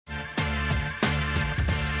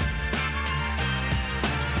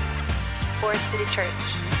Forest City Church.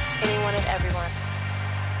 Anyone and everyone.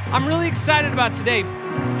 I'm really excited about today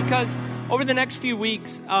because over the next few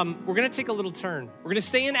weeks, we're going to take a little turn. We're going to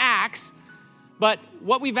stay in Acts, but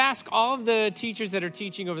what we've asked all of the teachers that are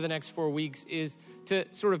teaching over the next 4 weeks is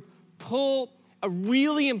to sort of pull a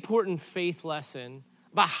really important faith lesson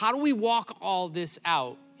about how do we walk all this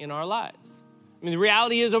out in our lives. I mean, the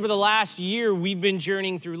reality is over the last year, we've been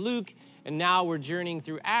journeying through Luke, and now we're journeying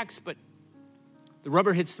through Acts, but the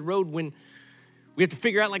rubber hits the road when we have to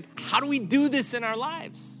figure out, how do we do this in our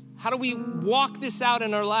lives? How do we walk this out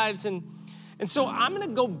in our lives? And so I'm going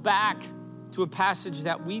to go back to a passage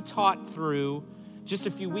that we taught through just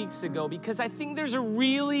a few weeks ago because I think there's a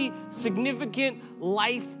really significant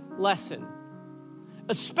life lesson,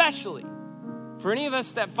 especially for any of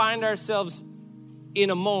us that find ourselves in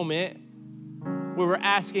a moment where we're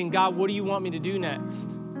asking, God, what do you want me to do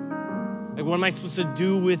next? What am I supposed to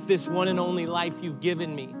do with this one and only life you've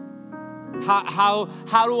given me?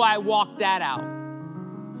 How do I walk that out?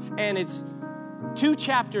 And it's 2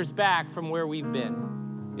 chapters back from where we've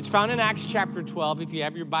been. It's found in Acts chapter 12. If you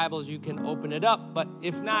have your Bibles, you can open it up. But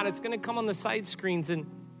if not, it's going to come on the side screens. And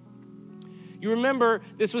you remember,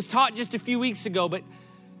 this was taught just a few weeks ago, but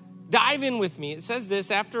dive in with me. It says this,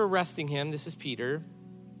 after arresting him, this is Peter,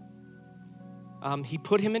 he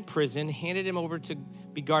put him in prison, handed him over to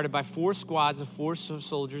be guarded by 4 squads of 4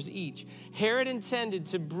 soldiers each. Herod intended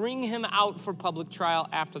to bring him out for public trial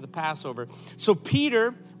after the Passover. So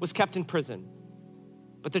Peter was kept in prison.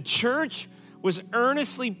 But the church was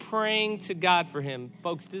earnestly praying to God for him.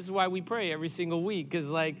 Folks, this is why we pray every single week,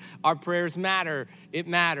 because our prayers matter. It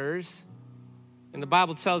matters. And the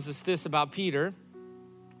Bible tells us this about Peter.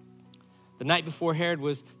 The night before Herod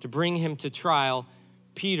was to bring him to trial,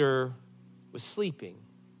 Peter was sleeping.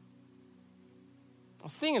 I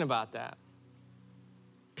was thinking about that.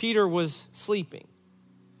 Peter was sleeping.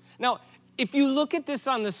 Now, if you look at this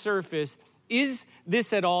on the surface, is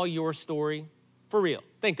this at all your story? For real,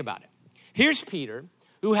 think about it. Here's Peter,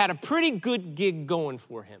 who had a pretty good gig going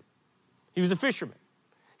for him. He was a fisherman.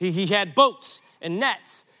 He had boats and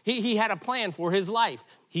nets. He had a plan for his life.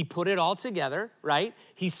 He put it all together, right?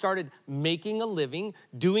 He started making a living,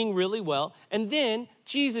 doing really well, and then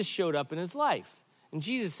Jesus showed up in his life. And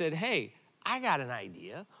Jesus said, hey, I got an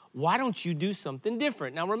idea. Why don't you do something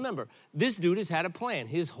different? Now remember, this dude has had a plan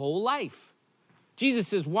his whole life. Jesus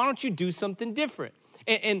says, why don't you do something different?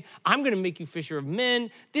 And I'm going to make you fisher of men.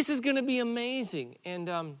 This is going to be amazing.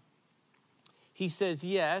 And he says,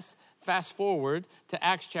 yes. Fast forward to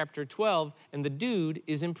Acts chapter 12, and the dude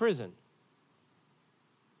is in prison.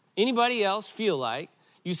 Anybody else feel like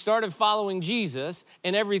you started following Jesus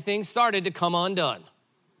and everything started to come undone?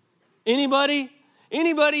 Anybody?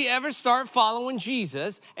 Anybody ever start following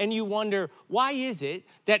Jesus and you wonder, why is it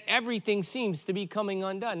that everything seems to be coming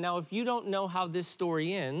undone? Now, if you don't know how this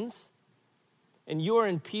story ends and you're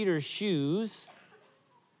in Peter's shoes,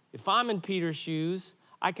 if I'm in Peter's shoes,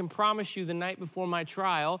 I can promise you the night before my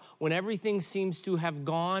trial, when everything seems to have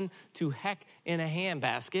gone to heck in a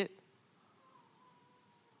handbasket,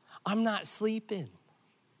 I'm not sleeping.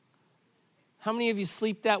 How many of you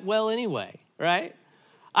sleep that well anyway, right?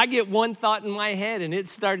 I get one thought in my head and it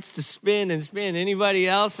starts to spin and spin. Anybody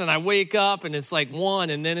else? And I wake up and it's like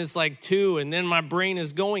 1 and then it's like 2 and then my brain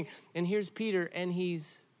is going. And here's Peter and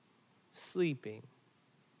he's sleeping.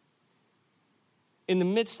 In the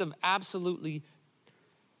midst of absolutely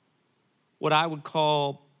what I would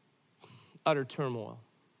call utter turmoil.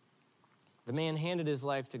 The man handed his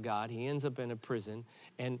life to God. He ends up in a prison.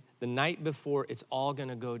 And the night before it's all going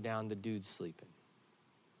to go down, the dude's sleeping.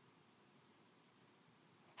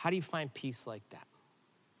 How do you find peace like that?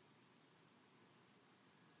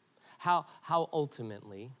 How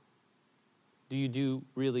ultimately do you do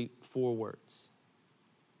really 4 words?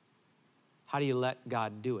 How do you let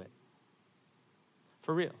God do it?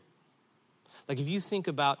 For real. If you think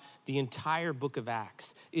about the entire book of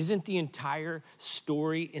Acts, isn't the entire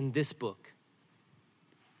story in this book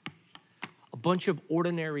a bunch of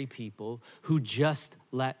ordinary people who just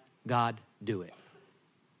let God do it?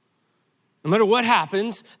 No matter what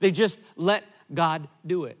happens, they just let God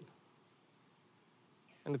do it.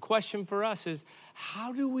 And the question for us is,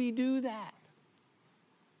 how do we do that?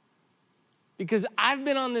 Because I've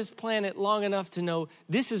been on this planet long enough to know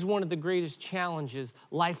this is one of the greatest challenges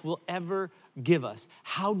life will ever give us.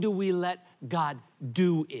 How do we let God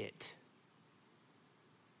do it?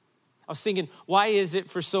 I was thinking, why is it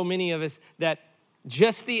for so many of us that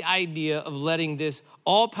just the idea of letting this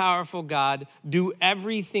all-powerful God do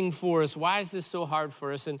everything for us, why is this so hard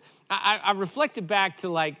for us? And I reflected back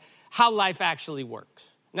to how life actually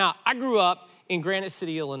works. Now, I grew up in Granite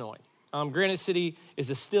City, Illinois. Granite City is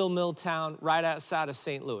a steel mill town right outside of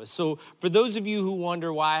St. Louis. So for those of you who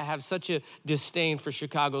wonder why I have such a disdain for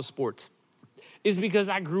Chicago sports, is because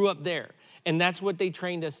I grew up there. And that's what they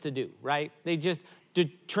trained us to do, right? They just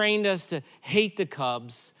trained us to hate the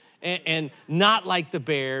Cubs and not like the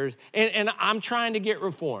Bears. And I'm trying to get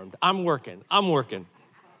reformed. I'm working.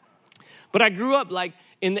 But I grew up like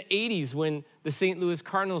in the 80s when the St. Louis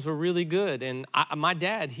Cardinals were really good. And my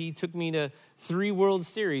dad, he took me to 3 World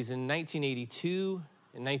Series in 1982,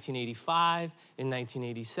 in 1985, in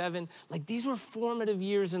 1987. Like these were formative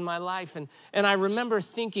years in my life. And I remember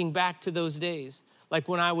thinking back to those days, like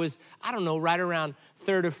when I was, I don't know, right around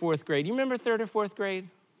 3rd or 4th grade. You remember 3rd or 4th grade?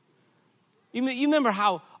 You remember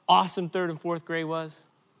how awesome 3rd and 4th grade was?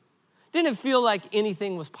 Didn't it feel like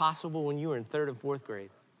anything was possible when you were in 3rd and 4th grade?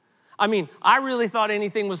 I mean, I really thought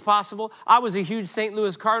anything was possible. I was a huge St.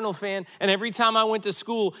 Louis Cardinal fan, and every time I went to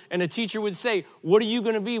school and a teacher would say, "What are you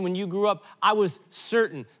going to be when you grew up?" I was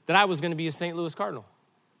certain that I was going to be a St. Louis Cardinal.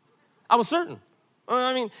 I was certain.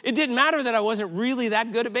 I mean, it didn't matter that I wasn't really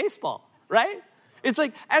that good at baseball, right? It's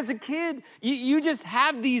like, as a kid, you just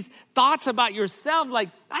have these thoughts about yourself, like,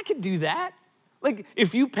 I could do that. Like,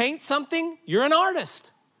 if you paint something, you're an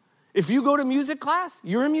artist. If you go to music class,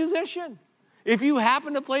 you're a musician. If you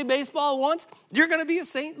happen to play baseball once, you're going to be a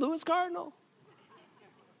St. Louis Cardinal.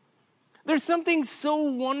 There's something so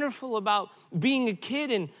wonderful about being a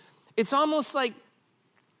kid, and it's almost like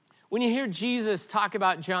when you hear Jesus talk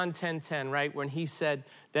about John 10:10, right, when he said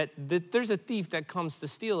that there's a thief that comes to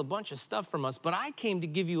steal a bunch of stuff from us, but I came to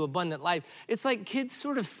give you abundant life. It's like kids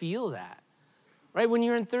sort of feel that, right? When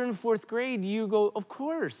you're in 3rd and 4th grade, you go, of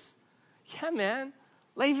course. Yeah, man,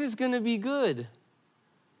 life is going to be good.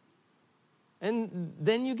 And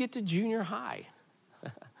then you get to junior high.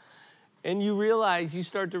 And you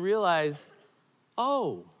start to realize,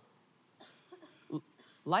 oh,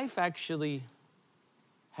 life actually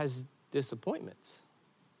has disappointments.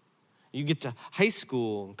 You get to high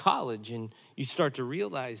school and college, and you start to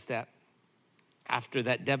realize that after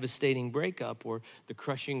that devastating breakup or the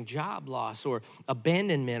crushing job loss or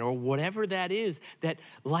abandonment or whatever that is, that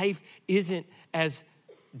life isn't as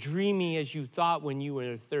dreamy as you thought when you were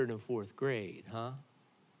in 3rd and 4th grade, huh?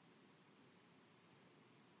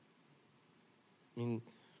 I mean,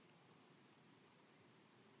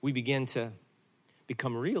 we begin to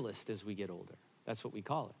become realist as we get older. That's what we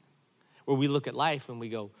call it. Where we look at life and we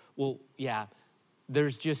go, well, yeah,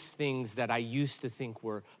 there's just things that I used to think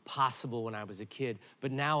were possible when I was a kid,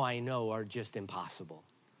 but now I know are just impossible.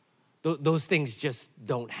 Those things just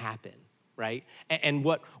don't happen. Right? And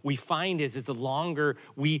what we find is the longer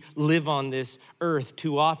we live on this earth,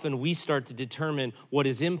 too often we start to determine what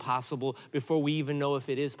is impossible before we even know if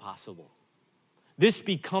it is possible. This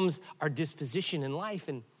becomes our disposition in life,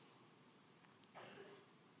 and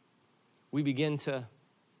we begin to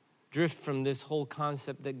drift from this whole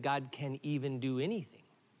concept that God can even do anything.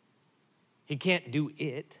 He can't do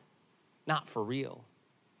it, not for real.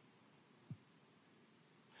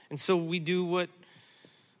 And so we do what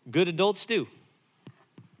good adults do.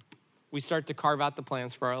 We start to carve out the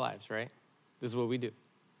plans for our lives, right? This is what we do.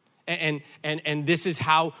 And this is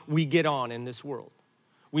how we get on in this world.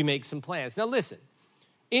 We make some plans. Now listen,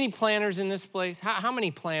 any planners in this place? How many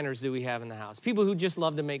planners do we have in the house? People who just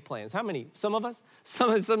love to make plans. How many? Some of us? Some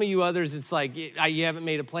of you others, it's like you haven't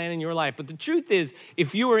made a plan in your life. But the truth is,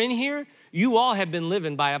 if you are in here, you all have been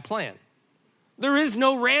living by a plan. There is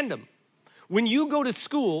no random. When you go to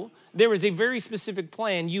school, there is a very specific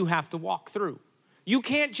plan you have to walk through. You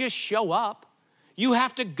can't just show up. You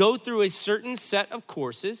have to go through a certain set of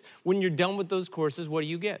courses. When you're done with those courses, what do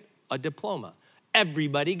you get? A diploma.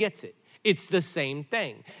 Everybody gets it. It's the same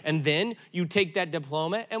thing. And then you take that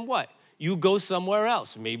diploma and what? You go somewhere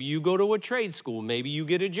else. Maybe you go to a trade school. Maybe you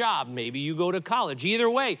get a job. Maybe you go to college. Either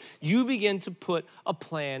way, you begin to put a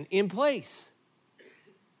plan in place.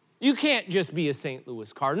 You can't just be a St.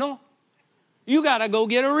 Louis Cardinal. You got to go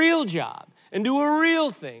get a real job and do a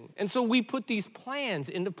real thing. And so we put these plans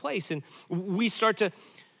into place, and we start to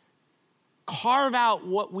carve out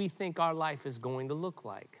what we think our life is going to look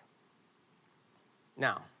like.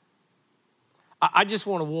 Now, I just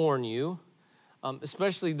want to warn you,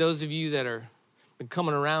 especially those of you that are been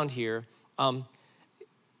coming around here,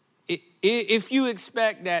 if you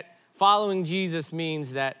expect that following Jesus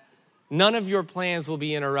means that none of your plans will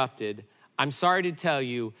be interrupted, I'm sorry to tell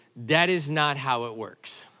you, that is not how it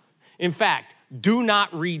works. In fact, do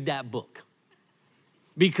not read that book.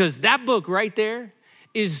 Because that book right there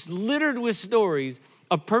is littered with stories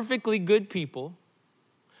of perfectly good people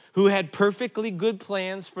who had perfectly good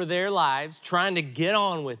plans for their lives, trying to get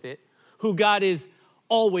on with it, who God is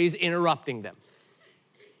always interrupting them.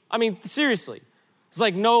 I mean, seriously. It's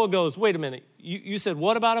like Noah goes, wait a minute, you said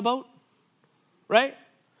what about a boat? Right?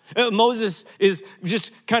 Moses is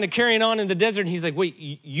just kind of carrying on in the desert, and he's like,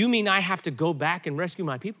 wait, you mean I have to go back and rescue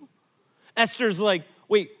my people? Esther's like,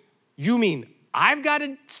 wait, you mean I've got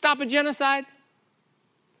to stop a genocide?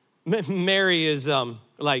 Mary is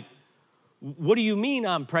like, what do you mean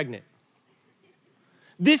I'm pregnant?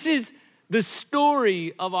 This is the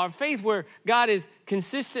story of our faith where God is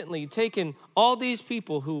consistently taking all these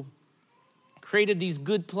people who created these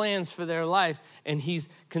good plans for their life, and he's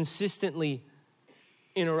consistently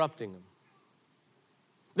interrupting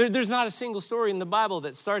them. There's not a single story in the Bible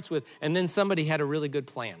that starts with, and then somebody had a really good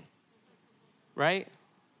plan, right?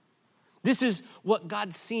 This is what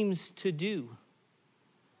God seems to do.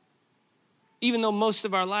 Even though most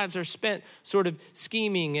of our lives are spent sort of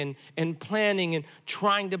scheming and planning and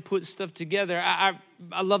trying to put stuff together.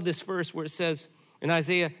 I love this verse where it says in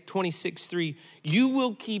Isaiah 26:3, you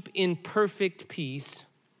will keep in perfect peace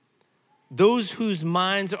those whose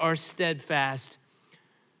minds are steadfast,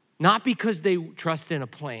 not because they trust in a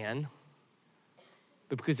plan,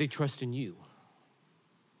 but because they trust in you.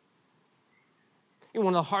 And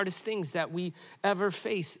one of the hardest things that we ever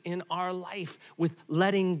face in our life with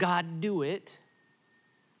letting God do it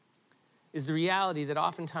is the reality that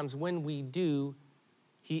oftentimes when we do,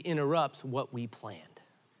 he interrupts what we planned.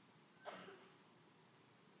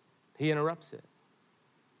 He interrupts it.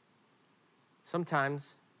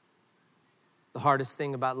 Sometimes the hardest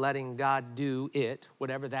thing about letting God do it,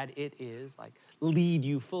 whatever that it is, like lead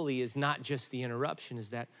you fully, is not just the interruption,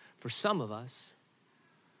 is that for some of us,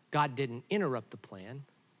 God didn't interrupt the plan.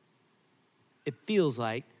 It feels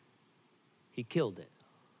like he killed it.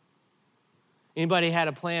 Anybody had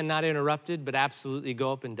a plan not interrupted but absolutely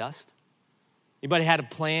go up in dust? Anybody had a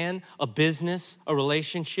plan, a business, a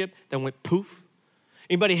relationship that went poof?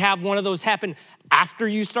 Anybody have one of those happen after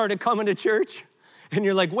you started coming to church? And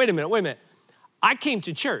you're like, wait a minute. I came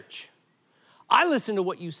to church. I listened to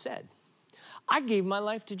what you said. I gave my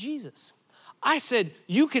life to Jesus. I said,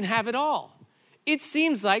 you can have it all. It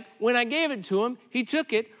seems like when I gave it to him, he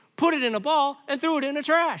took it, put it in a ball, and threw it in the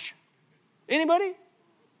trash. Anybody?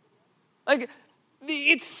 Like,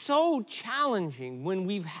 it's so challenging when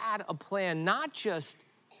we've had a plan not just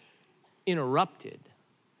interrupted,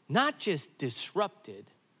 not just disrupted,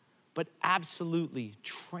 but absolutely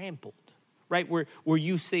trampled, right? Where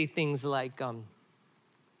you say things like, well,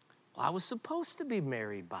 I was supposed to be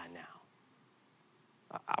married by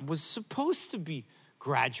now. I was supposed to be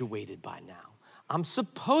graduated by now. I'm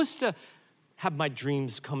supposed to have my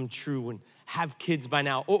dreams come true and have kids by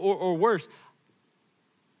now. Or worse,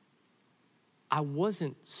 I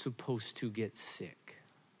wasn't supposed to get sick.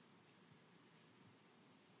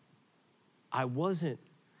 I wasn't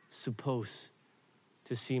supposed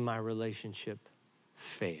to see my relationship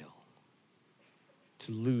fail,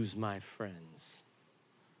 to lose my friends,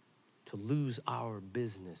 to lose our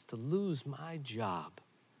business, to lose my job.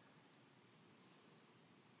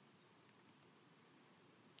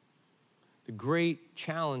 The great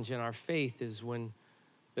challenge in our faith is when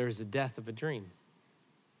there's a death of a dream.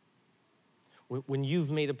 When you've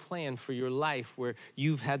made a plan for your life where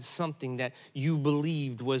you've had something that you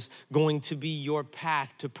believed was going to be your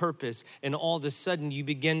path to purpose, and all of a sudden you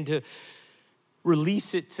begin to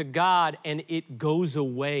release it to God and it goes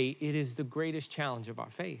away, it is the greatest challenge of our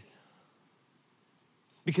faith.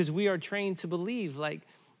 Because we are trained to believe like,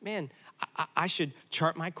 man, I should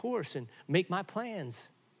chart my course and make my plans.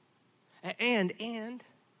 And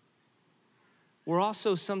we're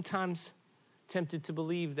also sometimes tempted to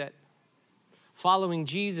believe that following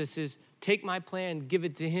Jesus is take my plan, give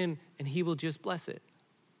it to him, and he will just bless it.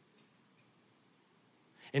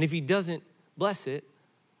 And if he doesn't bless it,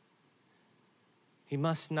 he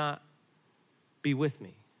must not be with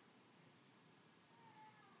me.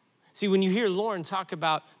 See, when you hear Lauren talk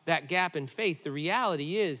about that gap in faith, the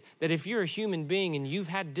reality is that if you're a human being and you've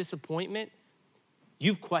had disappointment,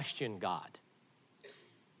 you've questioned God.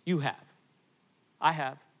 You have. I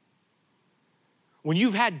have. When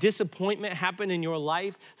you've had disappointment happen in your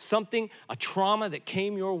life, a trauma that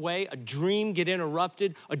came your way, a dream get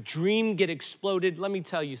interrupted, a dream get exploded, let me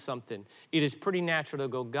tell you something. It is pretty natural to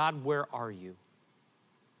go, God, where are you?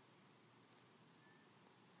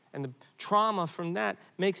 And the trauma from that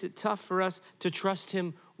makes it tough for us to trust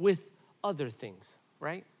him with other things,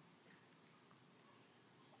 right?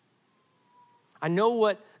 I know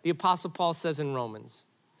what the Apostle Paul says in Romans.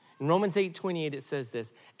 In Romans 8:28, it says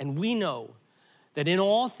this, and we know that in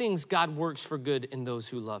all things God works for good in those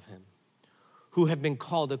who love him, who have been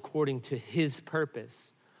called according to his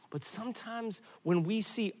purpose. But sometimes when we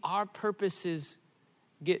see our purposes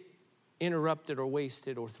get interrupted or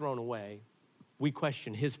wasted or thrown away, we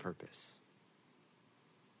question his purpose.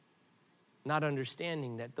 Not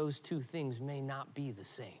understanding that those two things may not be the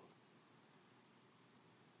same.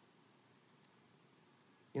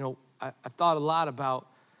 You know, I've thought a lot about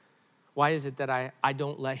why is it that I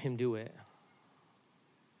don't let him do it?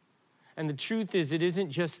 And the truth is, it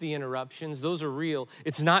isn't just the interruptions. Those are real.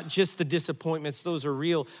 It's not just the disappointments. Those are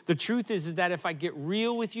real. The truth is that if I get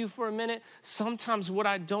real with you for a minute, sometimes what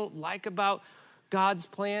I don't like about God's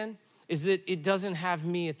plan is that it doesn't have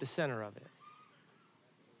me at the center of it.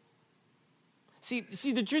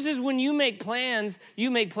 See, the truth is when you make plans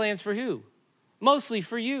for who? Mostly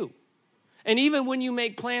for you. And even when you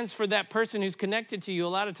make plans for that person who's connected to you, a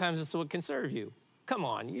lot of times it's what can serve you. Come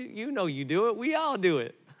on, you know you do it. We all do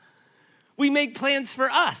it. We make plans for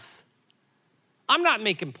us. I'm not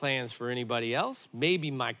making plans for anybody else. Maybe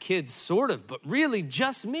my kids, sort of, but really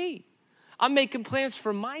just me. I'm making plans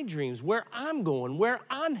for my dreams, where I'm going, where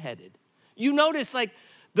I'm headed. You notice like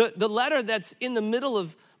the letter that's in the middle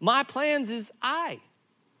of my plans is I.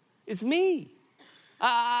 It's me.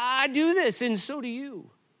 I do this, and so do you.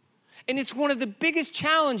 And it's one of the biggest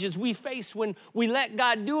challenges we face when we let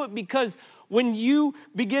God do it, because when you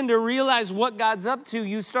begin to realize what God's up to,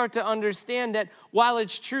 you start to understand that while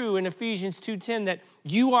it's true in Ephesians 2:10 that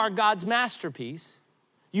you are God's masterpiece,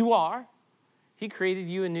 you are. He created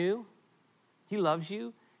you anew. He loves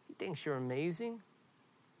you. He thinks you're amazing.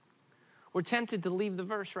 We're tempted to leave the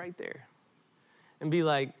verse right there and be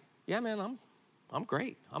like, yeah, man, I'm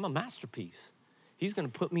great. I'm a masterpiece. He's going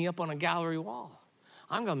to put me up on a gallery wall.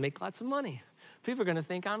 I'm going to make lots of money. People are going to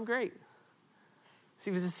think I'm great.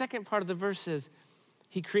 See, the second part of the verse says,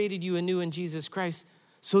 he created you anew in Jesus Christ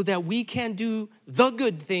so that we can do the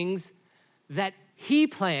good things that he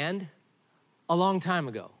planned a long time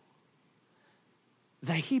ago.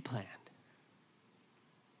 That he planned.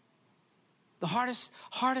 The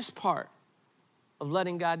hardest part of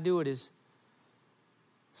letting God do it is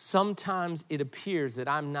sometimes it appears that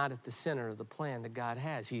I'm not at the center of the plan that God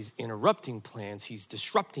has. He's interrupting plans, he's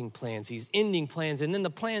disrupting plans, he's ending plans, and then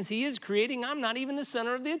the plans he is creating, I'm not even the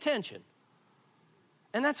center of the attention.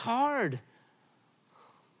 And that's hard.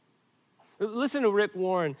 Listen to Rick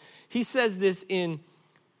Warren. He says this in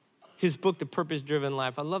his book, The Purpose-Driven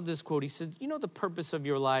Life. I love this quote. He said, you know, the purpose of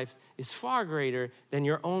your life is far greater than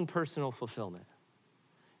your own personal fulfillment,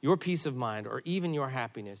 your peace of mind, or even your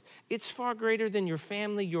happiness. It's far greater than your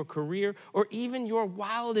family, your career, or even your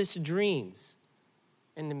wildest dreams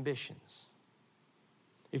and ambitions.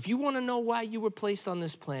 If you want to know why you were placed on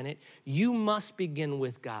this planet, you must begin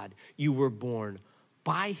with God. You were born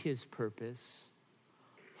by his purpose,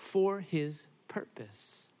 for his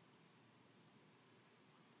purpose.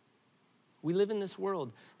 We live in this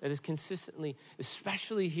world that is consistently,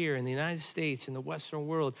 especially here in the United States, in the Western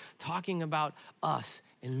world, talking about us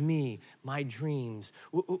and me, my dreams.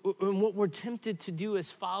 And what we're tempted to do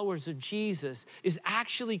as followers of Jesus is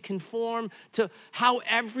actually conform to how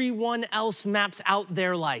everyone else maps out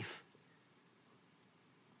their life.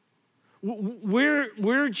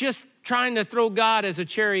 We're just trying to throw God as a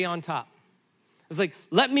cherry on top. It's like,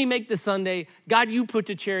 let me make the sundae. God, you put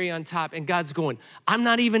the cherry on top. And God's going, I'm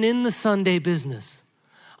not even in the sundae business.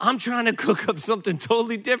 I'm trying to cook up something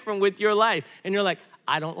totally different with your life. And you're like,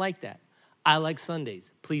 I don't like that. I like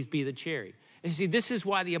sundaes. Please be the cherry. And see, this is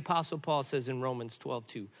why the Apostle Paul says in Romans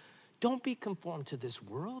 12:2, don't be conformed to this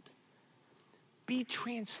world. Be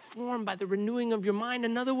transformed by the renewing of your mind.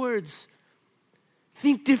 In other words,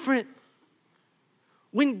 think different.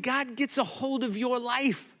 When God gets a hold of your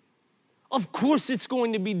life, of course it's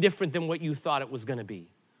going to be different than what you thought it was going to be.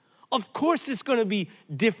 Of course it's going to be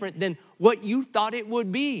different than what you thought it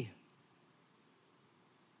would be.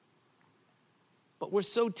 But we're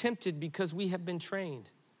so tempted because we have been trained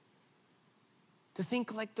to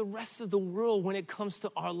think like the rest of the world when it comes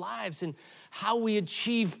to our lives and how we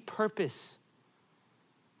achieve purpose.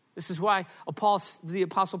 This is why the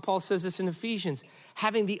Apostle Paul says this in Ephesians,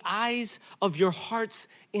 having the eyes of your hearts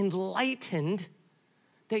enlightened,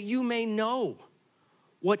 that you may know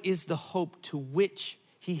what is the hope to which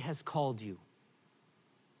he has called you.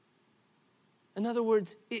 In other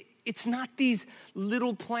words, it's not these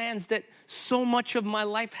little plans that so much of my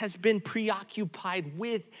life has been preoccupied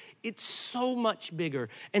with. It's so much bigger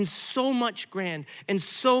and so much grand and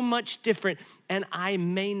so much different, and I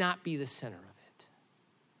may not be the center of it.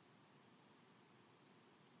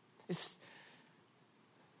 It's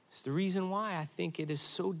the reason why I think it is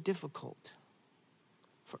so difficult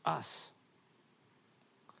for us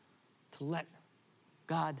to let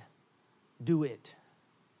God do it.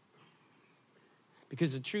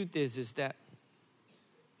 Because the truth is that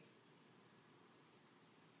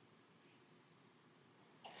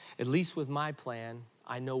at least with my plan,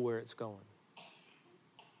 I know where it's going.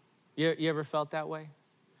 You ever felt that way?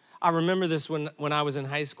 I remember this when I was in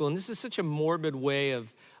high school, and this is such a morbid way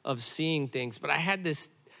of seeing things, but I had this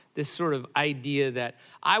sort of idea that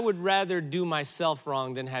I would rather do myself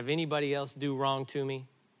wrong than have anybody else do wrong to me.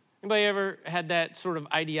 Anybody ever had that sort of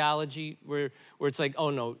ideology where it's like,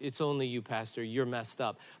 oh no, it's only you, Pastor, you're messed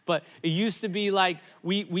up. But it used to be like,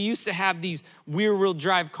 we used to have these rear-wheel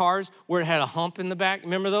drive cars where it had a hump in the back.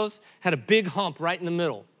 Remember those? Had a big hump right in the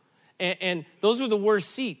middle. And those were the worst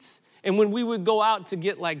seats. And when we would go out to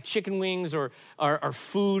get like chicken wings or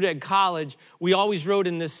food at college, we always rode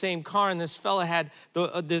in this same car, and this fella had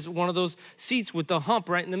this one of those seats with the hump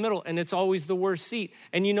right in the middle, and it's always the worst seat.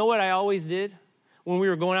 And you know what I always did? When we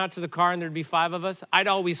were going out to the car and there'd be 5 of us, I'd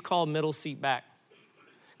always call middle seat back.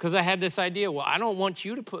 Because I had this idea, well, I don't want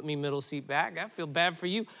you to put me middle seat back. I feel bad for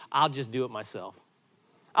you. I'll just do it myself.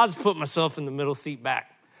 I'll just put myself in the middle seat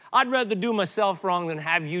back. I'd rather do myself wrong than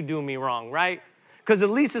have you do me wrong, right? Because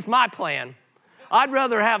at least it's my plan. I'd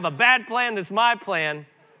rather have a bad plan that's my plan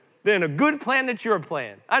than a good plan that's your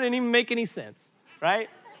plan. I didn't even make any sense,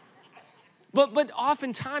 right? But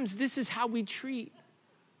oftentimes, this is how we treat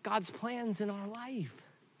God's plans in our life.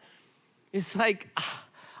 It's like,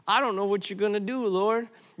 I don't know what you're going to do, Lord.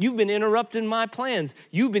 You've been interrupting my plans.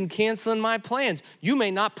 You've been canceling my plans. You may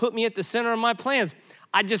not put me at the center of my plans.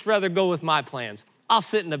 I'd just rather go with my plans. I'll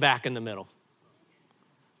sit in the back in the middle.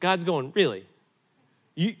 God's going, really?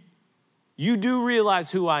 You do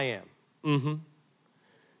realize who I am? Mm-hmm.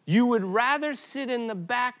 You would rather sit in the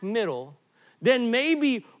back middle than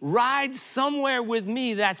maybe ride somewhere with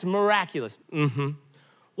me that's miraculous. Mm-hmm.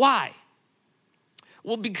 Why?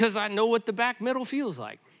 Well, because I know what the back middle feels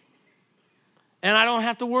like. And I don't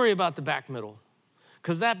have to worry about the back middle,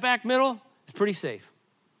 because that back middle is pretty safe.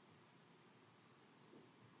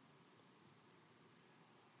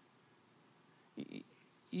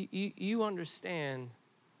 You understand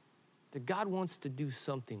that God wants to do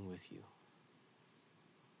something with you.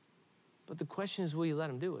 But the question is, will you let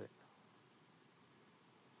him do it?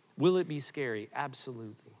 Will it be scary?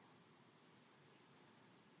 Absolutely.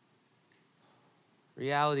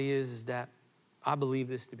 Reality is that I believe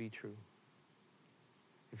this to be true.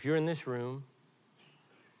 If you're in this room,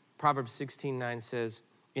 Proverbs 16:9 says,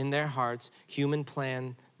 in their hearts, human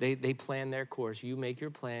plan, they plan their course. You make your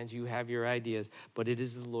plans, you have your ideas, but it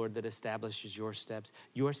is the Lord that establishes your steps.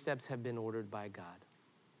 Your steps have been ordered by God.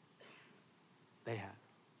 They have.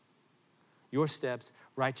 Your steps,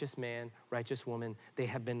 righteous man, righteous woman, they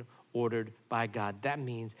have been ordered by God. That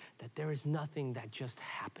means that there is nothing that just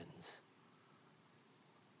happens.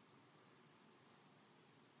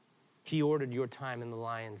 He ordered your time in the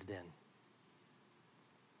lion's den.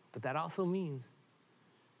 But that also means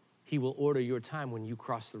he will order your time when you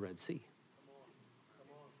cross the Red Sea.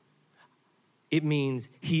 It means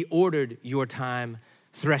he ordered your time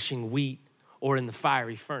threshing wheat or in the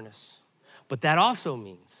fiery furnace. But that also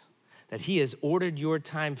means that he has ordered your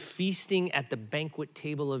time feasting at the banquet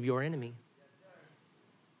table of your enemy.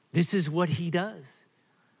 This is what he does.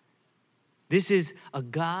 This is a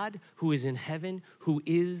God who is in heaven, who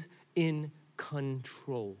is in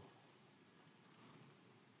control.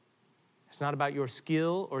 It's not about your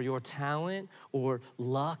skill or your talent or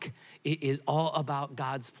luck. It is all about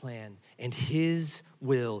God's plan and his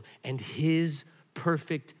will and his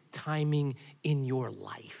perfect timing in your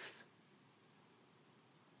life.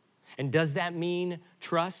 And does that mean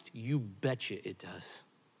trust? You betcha it does.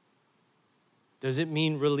 Does it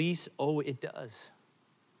mean release? Oh, it does.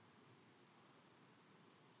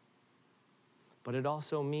 But it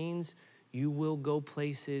also means you will go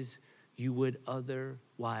places you would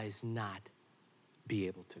otherwise not be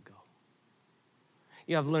able to go.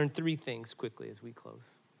 You know, I've learned 3 things quickly as we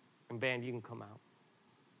close. And band, you can come out.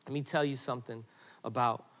 Let me tell you something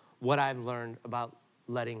about what I've learned about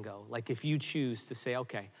letting go. Like if you choose to say,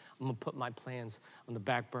 okay, I'm gonna put my plans on the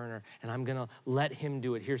back burner and I'm gonna let him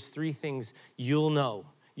do it. Here's 3 things you'll know.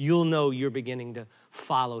 You'll know you're beginning to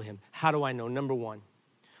follow him. How do I know? Number 1,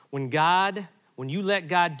 when you let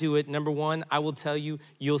God do it, number 1, I will tell you,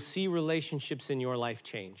 you'll see relationships in your life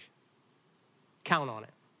change. Count on it.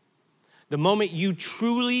 The moment you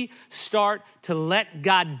truly start to let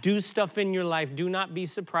God do stuff in your life, do not be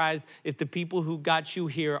surprised if the people who got you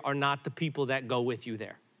here are not the people that go with you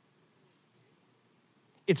there.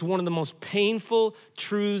 It's one of the most painful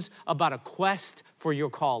truths about a quest for your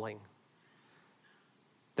calling.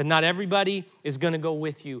 That not everybody is going to go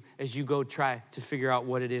with you as you go try to figure out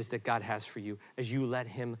what it is that God has for you, as you let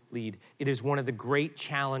him lead. It is one of the great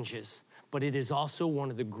challenges, but it is also one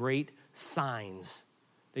of the great signs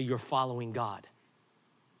that you're following God.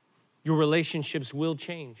 your relationships will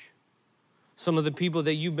change. Some of the people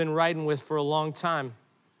that you've been riding with for a long time,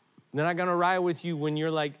 they're not gonna ride with you when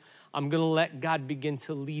you're like, I'm gonna let God begin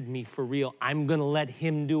to lead me for real. I'm gonna let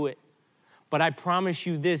him do it. But I promise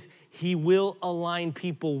you this, he will align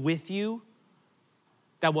people with you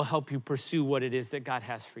that will help you pursue what it is that God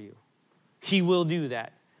has for you. He will do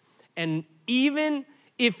that. And even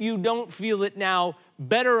if you don't feel it now,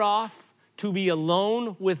 better off to be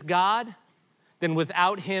alone with God than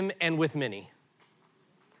without him and with many.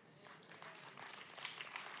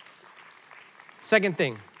 Second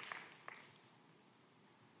thing,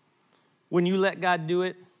 when you let God do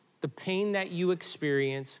it, the pain that you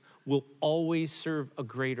experience will always serve a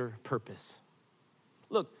greater purpose.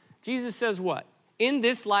 Look, Jesus says what? In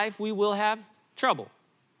this life, we will have trouble.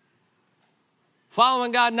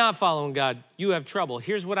 Following God, not following God, you have trouble.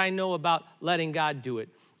 Here's what I know about letting God do it.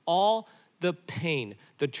 All the pain,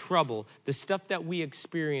 the trouble, the stuff that we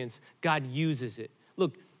experience, God uses it.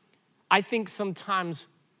 Look, I think sometimes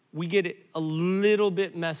we get it a little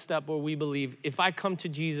bit messed up where we believe if I come to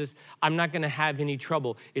Jesus, I'm not gonna have any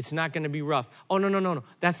trouble. It's not gonna be rough. Oh, no.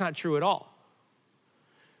 That's not true at all.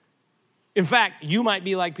 In fact, you might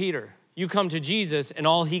be like Peter. You come to Jesus and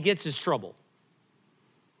all he gets is trouble.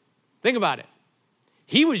 Think about it.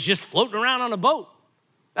 He was just floating around on a boat.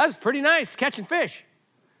 That was pretty nice, catching fish.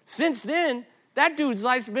 Since then, that dude's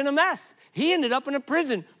life's been a mess. He ended up in a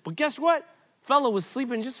prison. But guess what? Fellow was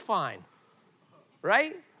sleeping just fine,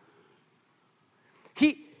 right?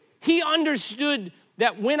 He understood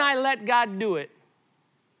that when I let God do it,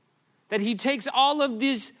 that he takes all of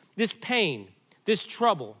this pain, this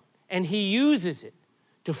trouble, and he uses it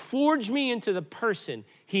to forge me into the person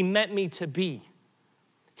he meant me to be.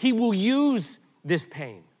 He will use this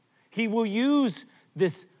pain. He will use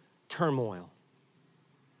this turmoil.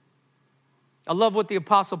 I love what the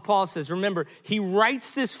Apostle Paul says. Remember, he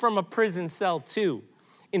writes this from a prison cell too.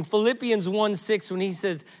 In Philippians 1:6, when he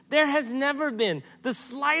says, there has never been the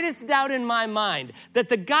slightest doubt in my mind that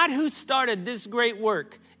the God who started this great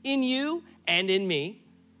work in you and in me,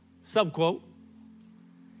 subquote,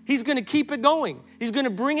 he's gonna keep it going. He's gonna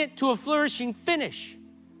bring it to a flourishing finish.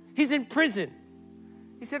 He's in prison.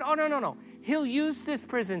 He said, oh, no. He'll use this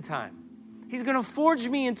prison time. He's gonna forge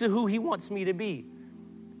me into who he wants me to be.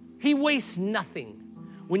 He wastes nothing.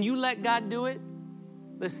 When you let God do it,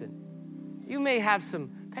 listen, you may have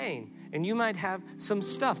some pain and you might have some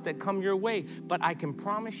stuff that come your way, but I can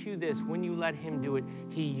promise you this, when you let him do it,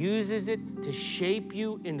 he uses it to shape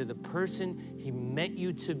you into the person he meant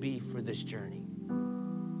you to be for this journey.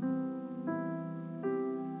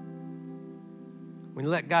 When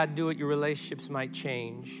you let God do it, your relationships might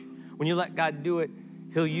change. When you let God do it,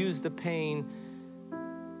 he'll use the pain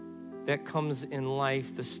that comes in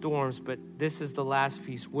life, the storms, but this is the last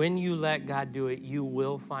piece. When you let God do it, you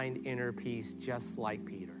will find inner peace just like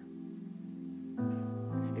Peter.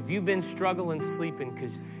 If you've been struggling sleeping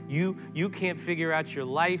because you can't figure out your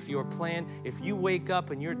life, your plan, if you wake up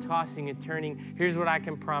and you're tossing and turning, here's what I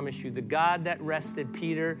can promise you. The God that rested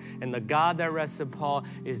Peter and the God that rested Paul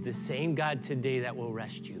is the same God today that will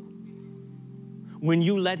rest you. When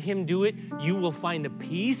you let him do it, you will find a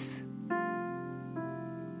peace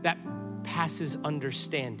that passes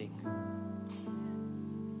understanding.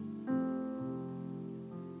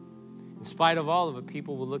 In spite of all of it,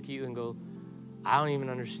 people will look at you and go, I don't even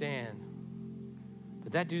understand.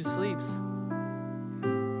 But that dude sleeps.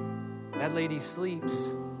 That lady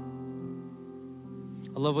sleeps.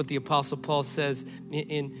 I love what the Apostle Paul says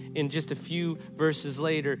in just a few verses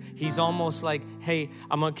later. He's almost like, hey,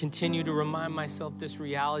 I'm going to continue to remind myself this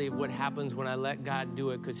reality of what happens when I let God do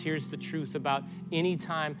it. Because here's the truth about any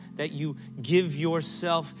time that you give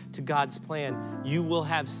yourself to God's plan, you will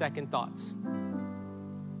have second thoughts.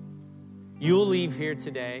 You'll leave here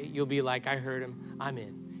today. You'll be like, I heard him. I'm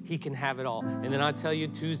in. He can have it all. And then I'll tell you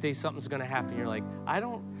Tuesday something's going to happen. You're like, I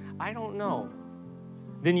don't know.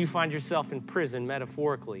 Then you find yourself in prison,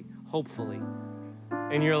 metaphorically, hopefully.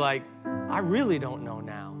 And you're like, I really don't know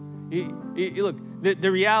now. Look,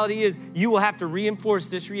 the reality is you will have to reinforce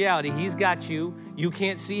this reality. He's got you. You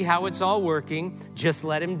can't see how it's all working. Just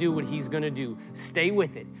let him do what he's going to do. Stay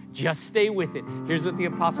with it. Just stay with it. Here's what the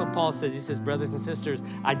Apostle Paul says. He says, brothers and sisters,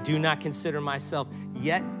 I do not consider myself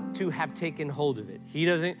yet to have taken hold of it. He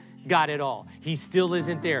doesn't got it all. He still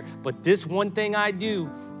isn't there. But this one thing I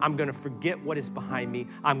do, I'm going to forget what is behind me.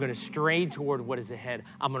 I'm going to stray toward what is ahead.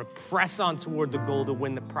 I'm going to press on toward the goal to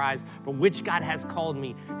win the prize for which God has called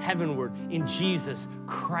me heavenward in Jesus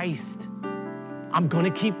Christ. I'm going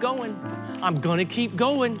to keep going. I'm going to keep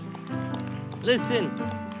going. Listen.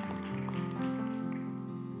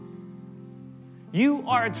 You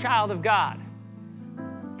are a child of God.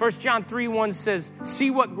 1 John 3:1 says, see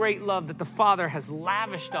what great love that the Father has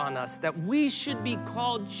lavished on us, that we should be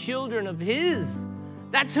called children of his.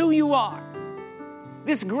 That's who you are.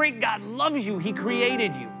 This great God loves you. He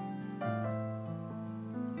created you.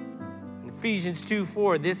 In Ephesians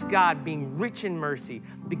 2:4, this God being rich in mercy,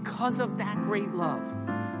 because of that great love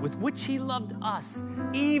with which he loved us,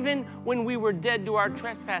 even when we were dead to our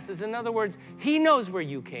trespasses. In other words, he knows where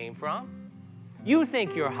you came from. You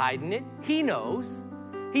think you're hiding it. He knows.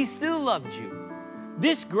 He still loved you.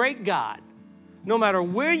 This great God, no matter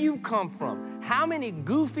where you've come from, how many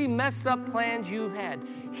goofy, messed up plans you've had,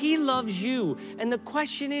 he loves you. And the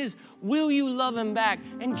question is, will you love him back?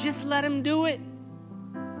 And just let him do it.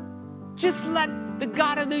 Just let the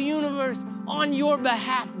God of the universe on your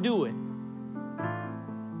behalf do it.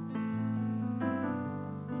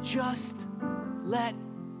 Just let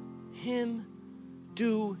him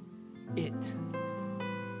do it.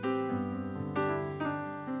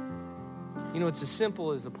 You know, it's as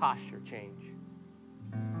simple as a posture change.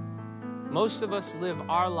 Most of us live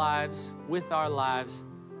our lives with our lives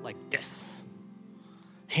like this.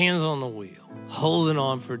 Hands on the wheel, holding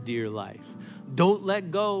on for dear life. Don't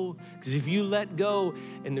let go, because if you let go,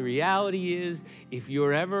 and the reality is, if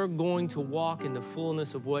you're ever going to walk in the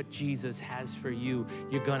fullness of what Jesus has for you,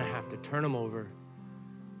 you're going to have to turn them over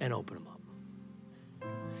and open them up.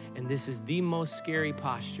 And this is the most scary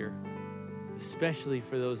posture, especially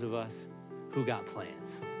for those of us who got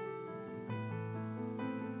plans.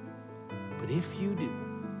 But if you do,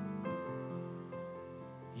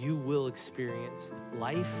 you will experience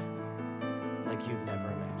life like you've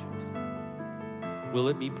never imagined. Will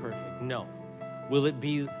it be perfect? No. Will it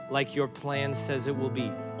be like your plan says it will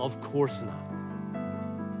be? Of course not.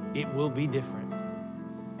 It will be different,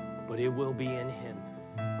 but it will be in him,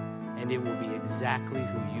 and it will be exactly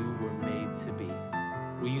who you were made to be.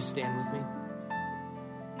 Will you stand with me?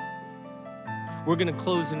 We're going to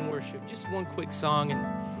close in worship. Just one quick song.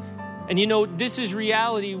 And you know, this is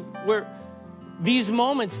reality where these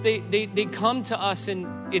moments, they come to us,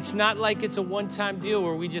 and it's not like it's a one-time deal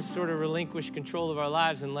where we just sort of relinquish control of our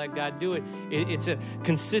lives and let God do it. It's a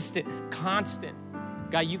consistent, constant.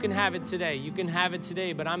 God, you can have it today. You can have it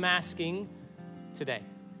today, but I'm asking today.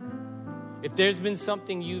 If there's been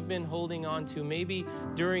something you've been holding on to, maybe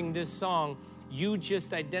during this song, you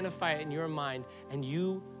just identify it in your mind and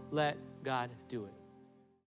you let God do it.